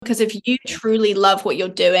because if you truly love what you're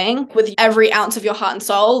doing with every ounce of your heart and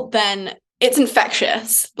soul, then it's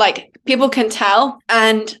infectious. Like people can tell.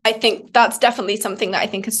 And I think that's definitely something that I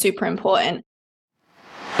think is super important.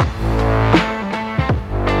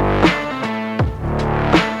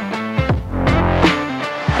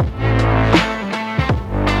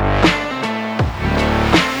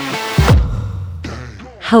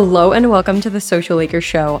 Hello and welcome to the Social Acre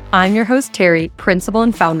Show. I'm your host, Terry, principal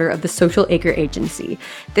and founder of the Social Acre Agency.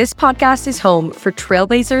 This podcast is home for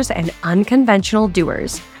trailblazers and unconventional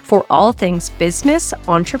doers for all things business,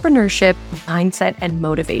 entrepreneurship, mindset, and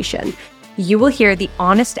motivation. You will hear the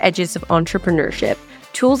honest edges of entrepreneurship,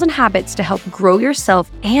 tools and habits to help grow yourself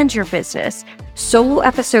and your business, solo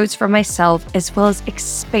episodes from myself, as well as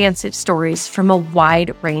expansive stories from a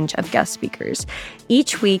wide range of guest speakers.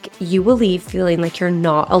 Each week, you will leave feeling like you're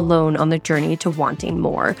not alone on the journey to wanting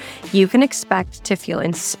more. You can expect to feel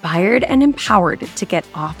inspired and empowered to get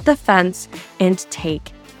off the fence and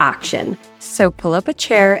take action. So pull up a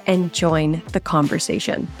chair and join the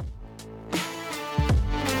conversation.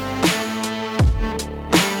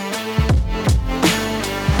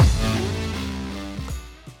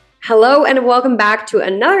 Hello and welcome back to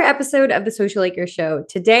another episode of the Social Acre Show.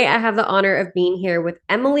 Today, I have the honor of being here with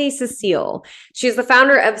Cecile. She's the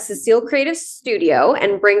founder of Cecile Creative Studio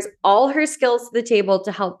and brings all her skills to the table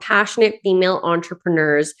to help passionate female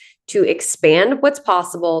entrepreneurs to expand what's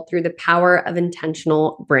possible through the power of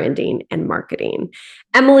intentional branding and marketing.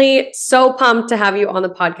 Emily, so pumped to have you on the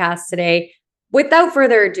podcast today. Without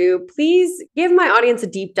further ado, please give my audience a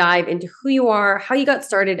deep dive into who you are, how you got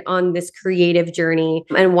started on this creative journey,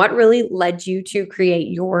 and what really led you to create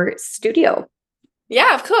your studio.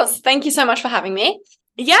 Yeah, of course. Thank you so much for having me.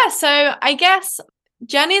 Yeah, so I guess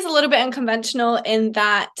journey is a little bit unconventional in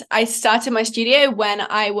that I started my studio when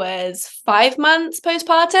I was 5 months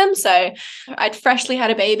postpartum. So I'd freshly had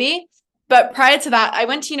a baby. But prior to that, I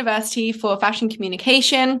went to university for fashion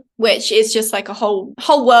communication, which is just like a whole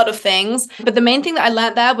world of things. But the main thing that I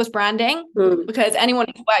learned there was branding, because anyone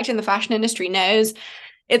who's worked in the fashion industry knows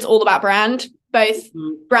it's all about brand, both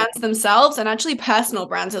brands themselves and actually personal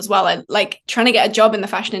brands as well. Like trying to get a job in the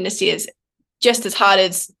fashion industry is just as hard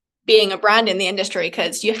as being a brand in the industry,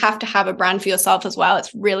 because you have to have a brand for yourself as well.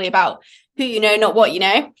 It's really about who you know, not what you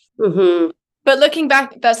know. Mm-hmm. But looking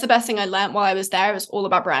back, that's the best thing I learned while I was there. It was all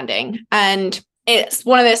about branding. And it's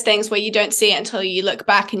one of those things where you don't see it until you look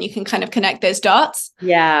back and you can kind of connect those dots.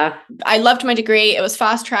 Yeah. I loved my degree. It was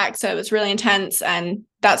fast track, so it was really intense. And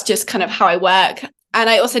that's just kind of how I work.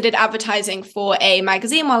 And I also did advertising for a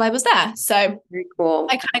magazine while I was there. So very cool.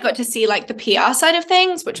 I kind of got to see like the PR side of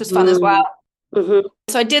things, which was fun as well. Mm-hmm.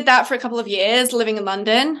 So I did that for a couple of years living in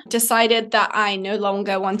London, decided that I no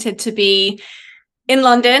longer wanted to be in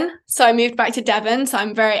London. So I moved back to Devon. So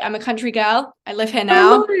I'm a country girl. I live here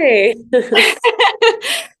now.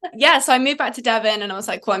 Yeah. So I moved back to Devon and I was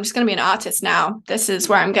like, cool, I'm just going to be an artist now. This is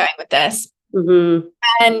where I'm going with this. Mm-hmm.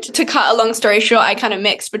 And to cut a long story short, I kind of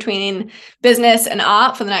mixed between business and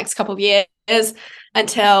art for the next couple of years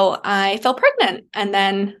until I fell pregnant. And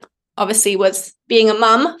then obviously was being a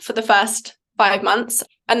mum for the first 5 months.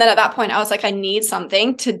 And then at that point, I was like, I need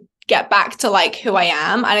something to get back to like who I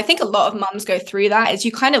am. And I think a lot of mums go through that, is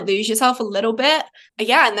you kind of lose yourself a little bit.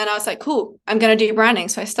 Yeah. And then I was like, cool, I'm going to do branding.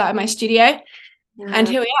 So I started my studio and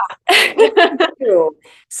here we are.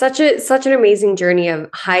 Such an amazing journey of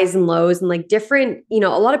highs and lows and like different, a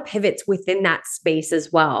lot of pivots within that space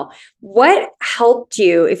as well. What helped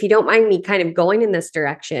you, if you don't mind me kind of going in this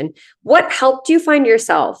direction, what helped you find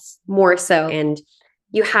yourself more so? And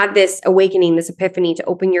you had this awakening, this epiphany to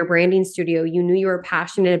open your branding studio. You knew you were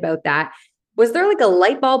passionate about that. Was there like a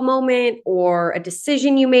light bulb moment or a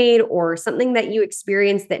decision you made or something that you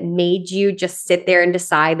experienced that made you just sit there and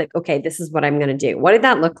decide like, okay, this is what I'm going to do? What did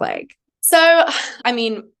that look like? So, I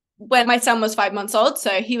mean, when my son was 5 months old, so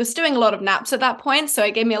he was doing a lot of naps at that point. So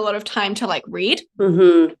it gave me a lot of time to like read.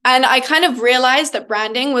 Mm-hmm. And I kind of realized that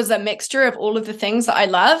branding was a mixture of all of the things that I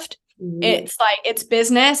loved. It's like, it's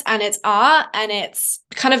business and it's art and it's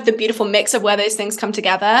kind of the beautiful mix of where those things come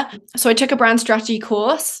together. So I took a brand strategy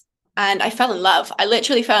course and I fell in love. I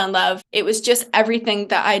literally fell in love. It was just everything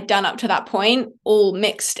that I'd done up to that point, all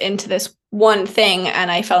mixed into this one thing. And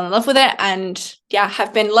I fell in love with it. And yeah,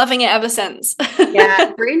 have been loving it ever since.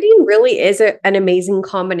 Yeah, branding really is an amazing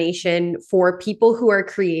combination for people who are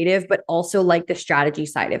creative, but also like the strategy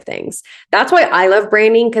side of things. That's why I love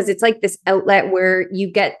branding, because it's like this outlet where you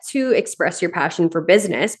get to express your passion for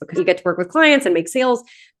business because you get to work with clients and make sales.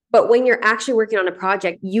 But when you're actually working on a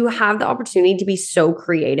project, you have the opportunity to be so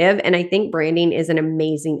creative. And I think branding is an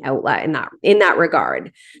amazing outlet in that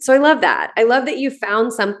regard. So I love that. I love that you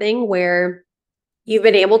found something where You've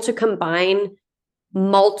been able to combine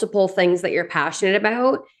multiple things that you're passionate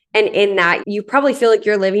about. And in that, you probably feel like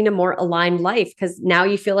you're living a more aligned life because now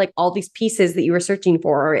you feel like all these pieces that you were searching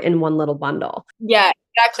for are in one little bundle. Yeah,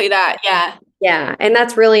 exactly that. Yeah. Yeah. And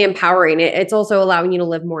that's really empowering. It's also allowing you to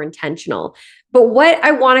live more intentional. But what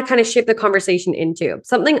I want to kind of shift the conversation into,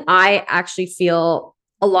 something I actually feel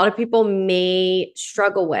a lot of people may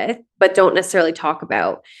struggle with, but don't necessarily talk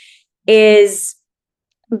about, is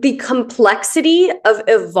the complexity of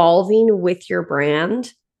evolving with your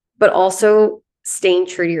brand, but also staying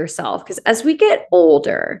true to yourself. Because as we get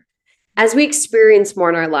older, as we experience more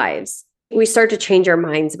in our lives, we start to change our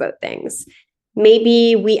minds about things.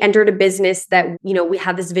 Maybe we entered a business that, we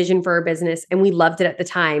had this vision for our business and we loved it at the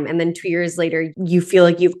time. And then 2 years later, you feel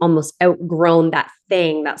like you've almost outgrown that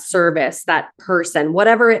thing, that service, that person,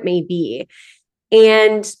 whatever it may be.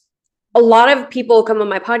 And a lot of people come on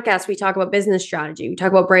my podcast, we talk about business strategy, we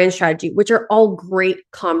talk about brand strategy, which are all great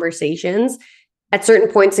conversations. At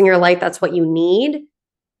certain points in your life, that's what you need.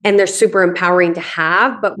 And they're super empowering to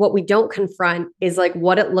have. But what we don't confront is like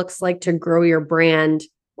what it looks like to grow your brand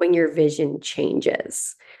when your vision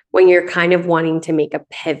changes, when you're kind of wanting to make a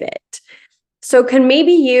pivot. So can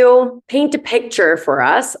maybe you paint a picture for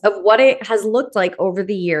us of what it has looked like over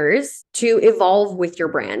the years to evolve with your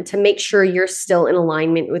brand, to make sure you're still in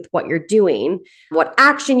alignment with what you're doing, what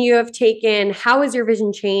action you have taken, how has your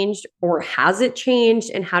vision changed or has it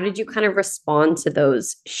changed? And how did you kind of respond to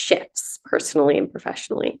those shifts personally and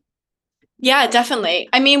professionally? Yeah, definitely.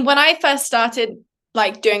 I mean, when I first started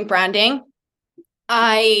like doing branding,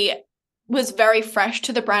 I was very fresh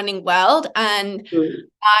to the branding world and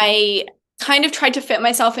I kind of tried to fit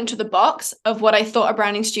myself into the box of what I thought a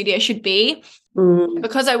branding studio should be.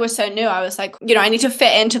 Because I was so new, I was like, I need to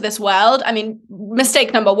fit into this world. I mean,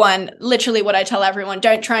 mistake number one, literally what I tell everyone,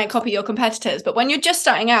 don't try and copy your competitors. But when you're just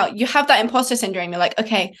starting out, you have that imposter syndrome. You're like,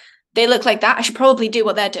 okay, they look like that. I should probably do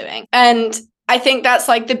what they're doing. And I think that's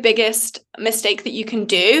like the biggest mistake that you can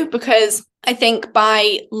do, because I think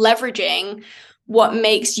by leveraging what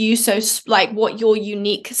makes you so, like what your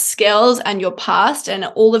unique skills and your past and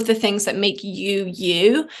all of the things that make you,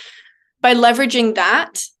 you, by leveraging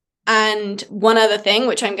that. And one other thing,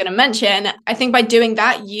 which I'm going to mention, I think by doing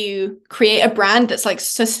that, you create a brand that's like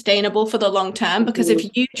sustainable for the long term. Because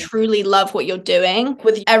if you truly love what you're doing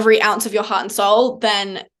with every ounce of your heart and soul,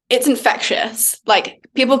 then it's infectious. Like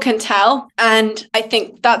people can tell. And I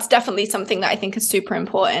think that's definitely something that I think is super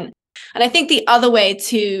important. And I think the other way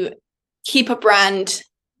to keep a brand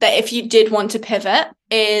that if you did want to pivot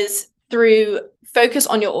is through focus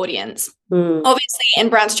on your audience. Obviously, in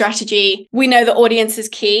brand strategy, we know the audience is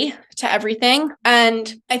key to everything.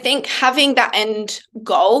 And I think having that end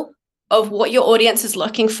goal of what your audience is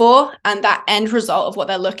looking for and that end result of what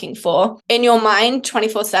they're looking for in your mind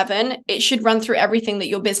 24/7, it should run through everything that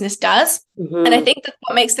your business does. And I think that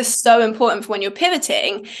what makes this so important for when you're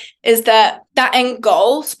pivoting is that end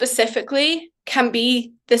goal specifically can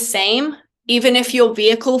be the same, even if your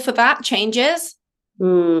vehicle for that changes.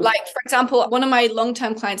 Like, for example, one of my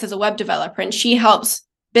long-term clients is a web developer, and she helps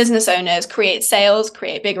business owners create sales,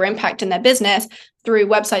 create bigger impact in their business through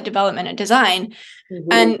website development and design.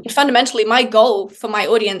 And fundamentally, my goal for my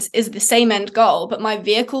audience is the same end goal, but my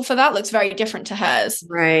vehicle for that looks very different to hers.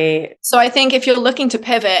 Right. So I think if you're looking to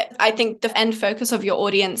pivot, I think the end focus of your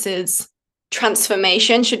audience's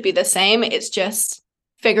transformation should be the same. It's just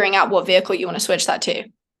figuring out what vehicle you want to switch that to.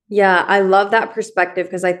 Yeah, I love that perspective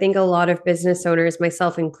because I think a lot of business owners,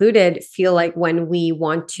 myself included, feel like when we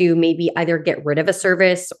want to maybe either get rid of a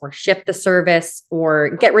service or shift the service or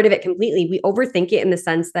get rid of it completely, we overthink it in the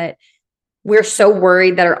sense that we're so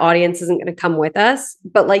worried that our audience isn't going to come with us.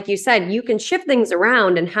 But like you said, you can shift things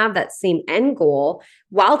around and have that same end goal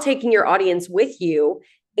while taking your audience with you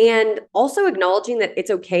and also acknowledging that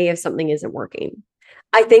it's okay if something isn't working.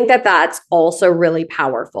 I think that that's also really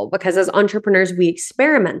powerful because as entrepreneurs, we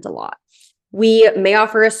experiment a lot. We may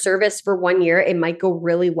offer a service for 1 year. It might go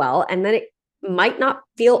really well, and then it might not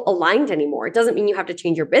feel aligned anymore. It doesn't mean you have to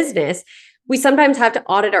change your business. We sometimes have to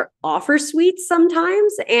audit our offer suites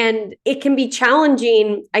sometimes, and it can be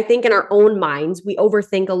challenging. I think in our own minds, we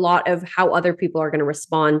overthink a lot of how other people are going to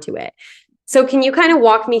respond to it. So can you kind of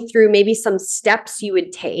walk me through maybe some steps you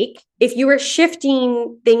would take if you were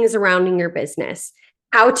shifting things around in your business?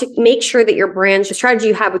 How to make sure that your brand strategy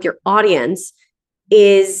you have with your audience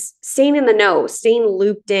is staying in the know, staying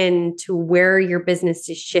looped in to where your business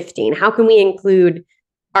is shifting. How can we include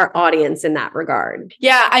our audience in that regard?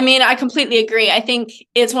 Yeah, I mean, I completely agree. I think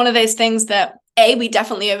it's one of those things that we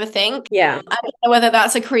definitely overthink. Yeah. I don't know whether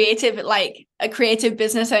that's a creative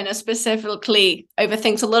business owner specifically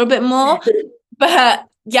overthinks a little bit more, but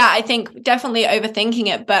yeah, I think definitely overthinking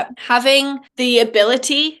it, but having the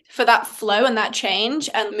ability for that flow and that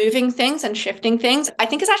change and moving things and shifting things, I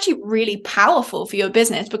think is actually really powerful for your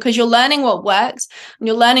business because you're learning what works and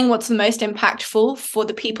you're learning what's the most impactful for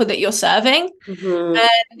the people that you're serving. Mm-hmm.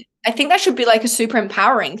 And I think that should be like a super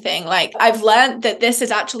empowering thing. Like I've learned that this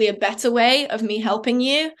is actually a better way of me helping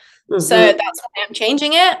you. So Mm-hmm. that's why I'm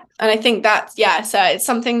changing it. And I think that's, yeah, so it's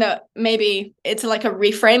something that maybe it's like a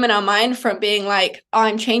reframe in our mind from being like, oh,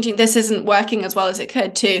 I'm changing, this isn't working as well as it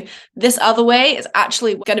could, to this other way is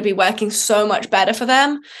actually going to be working so much better for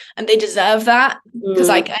them. And they deserve that because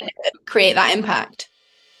I can create that impact.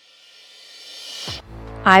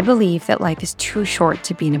 I believe that life is too short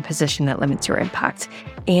to be in a position that limits your impact.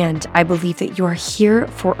 And I believe that you are here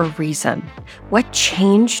for a reason. What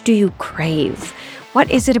change do you crave? What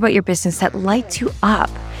is it about your business that lights you up?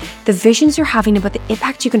 The visions you're having about the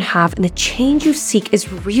impact you can have and the change you seek is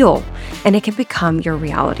real, and it can become your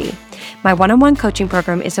reality. My one-on-one coaching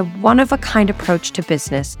program is a one-of-a-kind approach to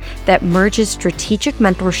business that merges strategic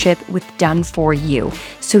mentorship with done for you,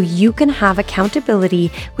 so you can have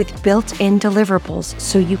accountability with built-in deliverables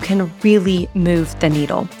so you can really move the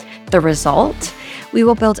needle. The result? We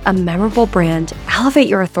will build a memorable brand, elevate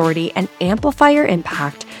your authority, and amplify your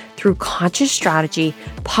impact through conscious strategy,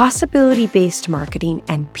 possibility-based marketing,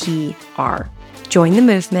 and PR. Join the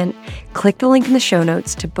movement, click the link in the show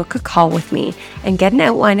notes to book a call with me and get an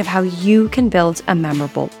outline of how you can build a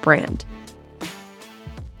memorable brand.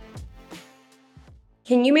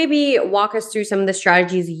 Can you maybe walk us through some of the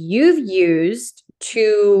strategies you've used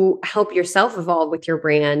to help yourself evolve with your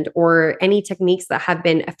brand, or any techniques that have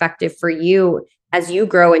been effective for you as you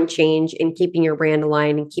grow and change in keeping your brand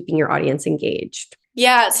aligned and keeping your audience engaged?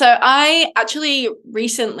 Yeah, so I actually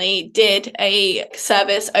recently did a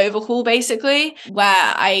service overhaul, basically, where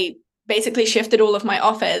I basically shifted all of my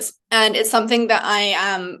offers. And it's something that I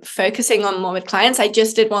am focusing on more with clients. I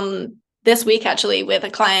just did one this week, actually, with a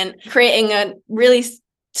client, creating a really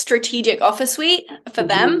strategic offer suite for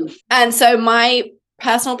them. And so my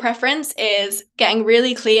personal preference is getting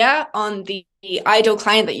really clear on the ideal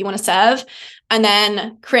client that you want to serve, and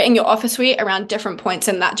then creating your offer suite around different points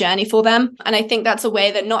in that journey for them. And I think that's a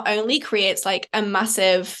way that not only creates like a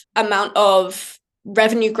massive amount of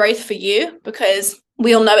revenue growth for you, because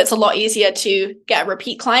we all know it's a lot easier to get a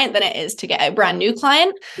repeat client than it is to get a brand new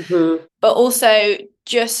client, but also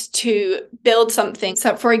just to build something.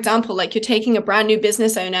 So for example, like you're taking a brand new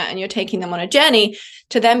business owner and you're taking them on a journey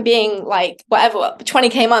to them being like, whatever,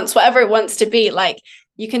 20K months, whatever it wants to be, like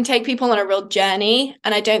you can take people on a real journey.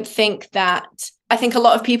 And I think a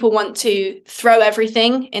lot of people want to throw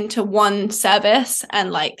everything into one service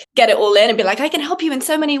and like get it all in and be like, I can help you in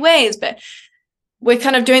so many ways, but we're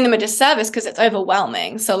kind of doing them a disservice because it's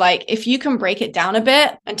overwhelming. So like if you can break it down a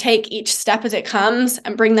bit and take each step as it comes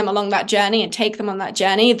and bring them along that journey and take them on that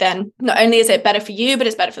journey, then not only is it better for you, but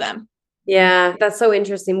it's better for them. Yeah, that's so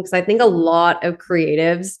interesting because I think a lot of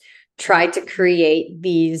creatives try to create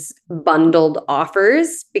these bundled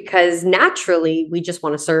offers because naturally we just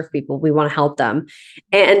want to serve people. We want to help them.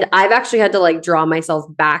 And I've actually had to like draw myself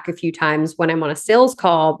back a few times when I'm on a sales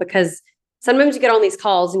call, because sometimes you get on these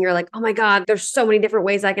calls and you're like, oh my God, there's so many different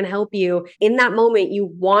ways I can help you. In that moment, you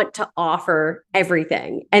want to offer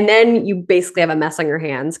everything. And then you basically have a mess on your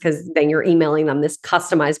hands because then you're emailing them this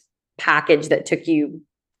customized package that took you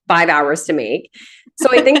 5 hours to make. So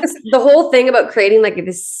I think the whole thing about creating like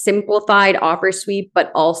this simplified offer suite,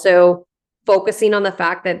 but also focusing on the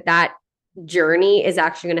fact that that journey is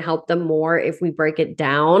actually going to help them more if we break it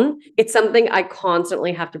down. It's something I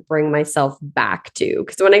constantly have to bring myself back to,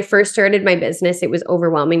 because when I first started my business, it was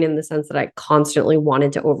overwhelming in the sense that I constantly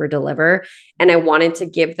wanted to over deliver and I wanted to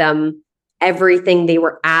give them everything they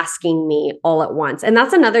were asking me all at once. And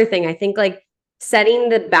that's another thing. I think like setting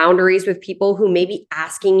the boundaries with people who may be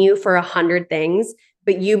asking you for 100 things,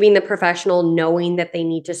 but you being the professional, knowing that they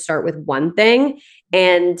need to start with one thing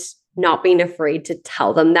and not being afraid to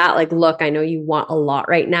tell them that, like, look, I know you want a lot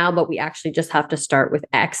right now, but we actually just have to start with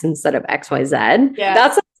X instead of XYZ. Yeah.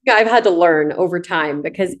 That's something I've had to learn over time,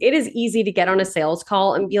 because it is easy to get on a sales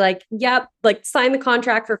call and be like, yep, like sign the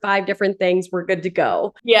contract for 5 different things. We're good to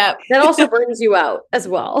go. Yeah. That also burns you out as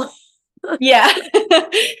well. Yeah.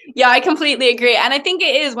 Yeah, I completely agree. And I think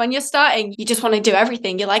it is when you're starting, you just want to do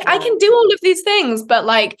everything. You're like, I can do all of these things. But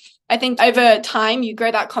like, I think over time, you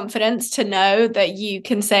grow that confidence to know that you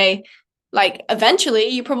can say, like, eventually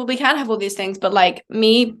you probably can have all these things. But like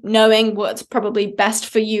me knowing what's probably best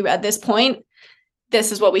for you at this point,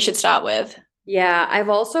 this is what we should start with. Yeah, I've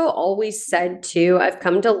also always said too, I've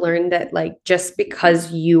come to learn that like just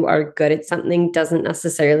because you are good at something doesn't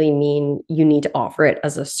necessarily mean you need to offer it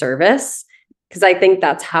as a service. Because I think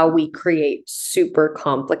that's how we create super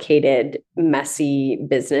complicated, messy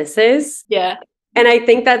businesses. Yeah. And I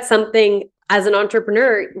think that's something as an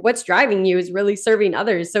entrepreneur, what's driving you is really serving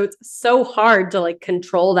others. So it's so hard to like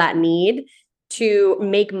control that need to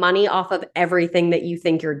make money off of everything that you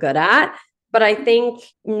think you're good at. But I think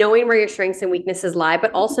knowing where your strengths and weaknesses lie,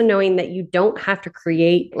 but also knowing that you don't have to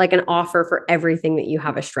create like an offer for everything that you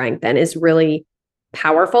have a strength in is really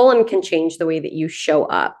powerful and can change the way that you show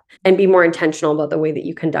up and be more intentional about the way that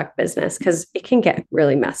you conduct business, because it can get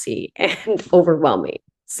really messy and overwhelming.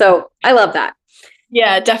 So I love that.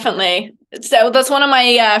 Yeah, definitely. So that's one of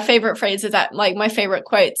my favorite phrases, that like my favorite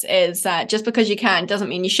quotes is that just because you can doesn't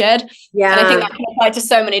mean you should. Yeah. And I think that can apply to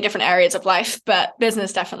so many different areas of life, but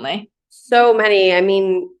business definitely. So many. I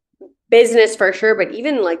mean, business for sure, but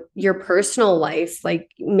even like your personal life, like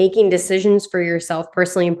making decisions for yourself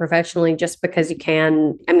personally and professionally just because you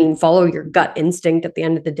can. I mean, follow your gut instinct at the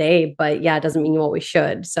end of the day, but yeah, it doesn't mean you always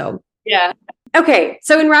should. So, yeah. Okay.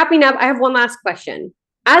 So, in wrapping up, I have one last question.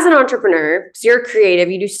 As an entrepreneur, because you're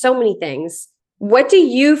creative, you do so many things. What do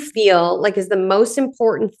you feel like is the most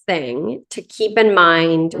important thing to keep in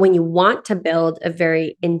mind when you want to build a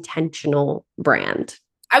very intentional brand?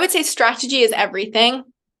 I would say strategy is everything.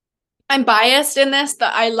 I'm biased in this,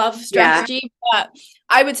 that I love strategy, but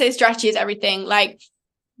I would say strategy is everything. Like,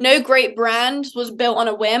 no great brand was built on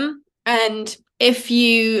a whim. And if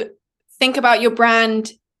you think about your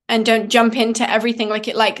brand and don't jump into everything,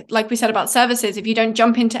 like we said about services, if you don't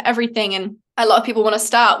jump into everything, and a lot of people want to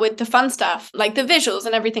start with the fun stuff, like the visuals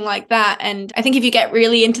and everything like that. And I think if you get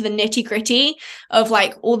really into the nitty gritty of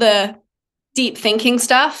like all the deep thinking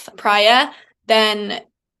stuff prior, then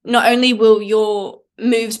not only will your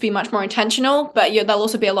moves be much more intentional, but they'll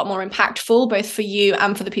also be a lot more impactful, both for you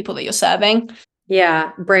and for the people that you're serving.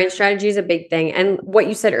 Yeah, brand strategy is a big thing. And what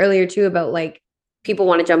you said earlier too about like people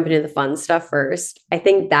want to jump into the fun stuff first. I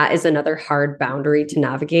think that is another hard boundary to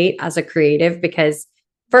navigate as a creative, because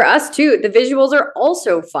for us too, the visuals are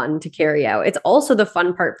also fun to carry out. It's also the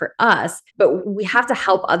fun part for us, but we have to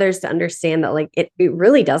help others to understand that like it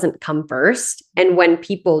really doesn't come first. And when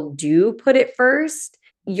people do put it first,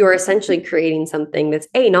 you're essentially creating something that's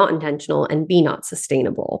A, not intentional, and B, not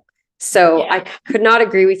sustainable. So I could not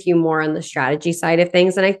agree with you more on the strategy side of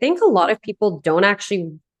things. And I think a lot of people don't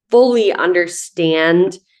actually fully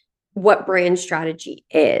understand what brand strategy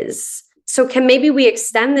is. So can maybe we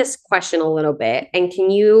extend this question a little bit, and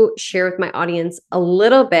can you share with my audience a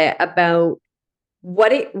little bit about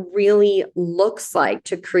what it really looks like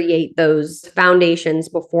to create those foundations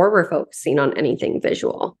before we're focusing on anything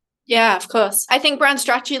visual? Yeah, of course. I think brand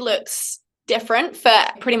strategy looks different for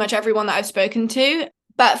pretty much everyone that I've spoken to.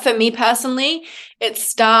 But for me personally, it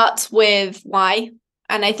starts with why.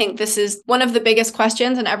 And I think this is one of the biggest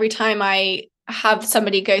questions. And every time I have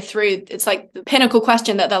somebody go through, it's like the pinnacle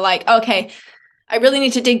question that they're like, okay, I really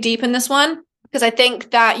need to dig deep in this one. Because I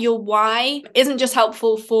think that your why isn't just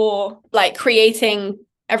helpful for like creating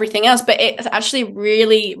everything else, but it's actually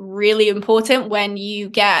really, really important when you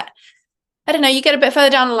get, I don't know, you get a bit further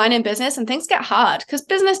down the line in business and things get hard, because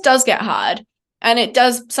business does get hard. And it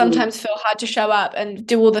does sometimes feel hard to show up and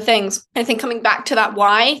do all the things. I think coming back to that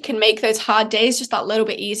why can make those hard days just that little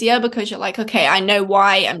bit easier, because you're like, okay, I know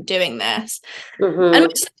why I'm doing this. And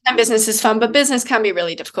most of the time business is fun, but business can be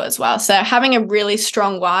really difficult as well. So having a really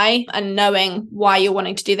strong why and knowing why you're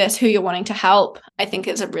wanting to do this, who you're wanting to help, I think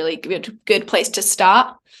is a really good place to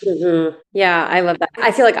start. Yeah, I love that.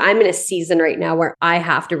 I feel like I'm in a season right now where I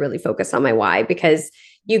have to really focus on my why, because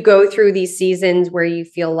you go through these seasons where you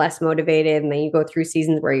feel less motivated, and then you go through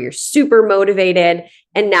seasons where you're super motivated,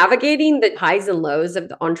 and navigating the highs and lows of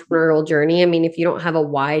the entrepreneurial journey. I mean, if you don't have a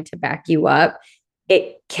why to back you up,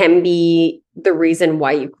 it can be the reason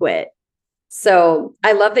why you quit. So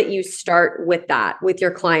I love that you start with that with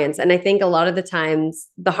your clients. And I think a lot of the times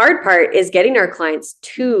the hard part is getting our clients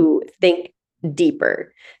to think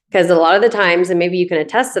deeper, because a lot of the times, and maybe you can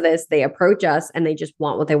attest to this, they approach us and they just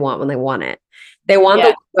want what they want when they want it. They want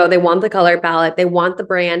the logo, they want the color palette, they want the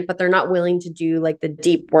brand, but they're not willing to do like the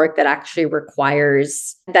deep work that actually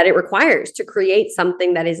requires to create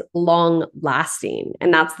something that is long lasting.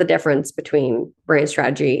 And that's the difference between brand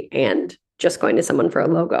strategy and just going to someone for a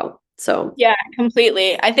logo. So yeah,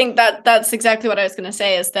 completely. I think that's exactly what I was going to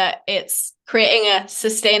say, is that it's creating a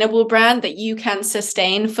sustainable brand that you can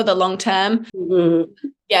sustain for the long term.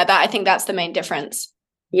 Yeah, I think that's the main difference.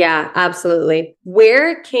 Yeah, absolutely.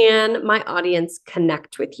 Where can my audience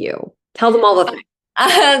connect with you? Tell them all the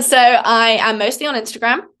things. So I am mostly on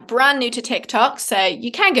Instagram, brand new to TikTok. So you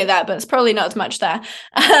can go there, but it's probably not as much there.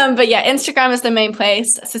 But yeah, Instagram is the main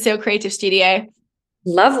place, Cecile Creative Studio.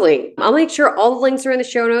 Lovely. I'll make sure all the links are in the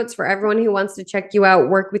show notes for everyone who wants to check you out,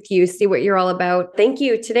 work with you, see what you're all about. Thank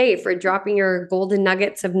you today for dropping your golden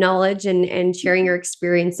nuggets of knowledge and sharing your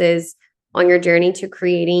experiences on your journey to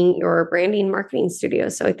creating your branding marketing studio.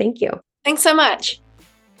 So thank you. Thanks so much.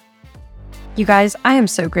 You guys, I am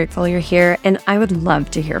so grateful you're here, and I would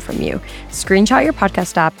love to hear from you. Screenshot your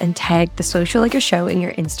podcast app and tag The Social Laker Show in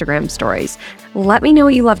your Instagram stories. Let me know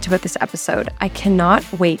what you loved about this episode. I cannot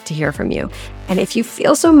wait to hear from you. And if you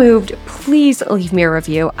feel so moved, please leave me a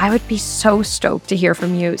review. I would be so stoked to hear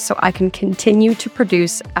from you so I can continue to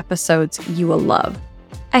produce episodes you will love.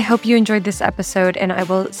 I hope you enjoyed this episode, and I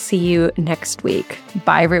will see you next week.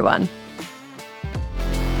 Bye, everyone.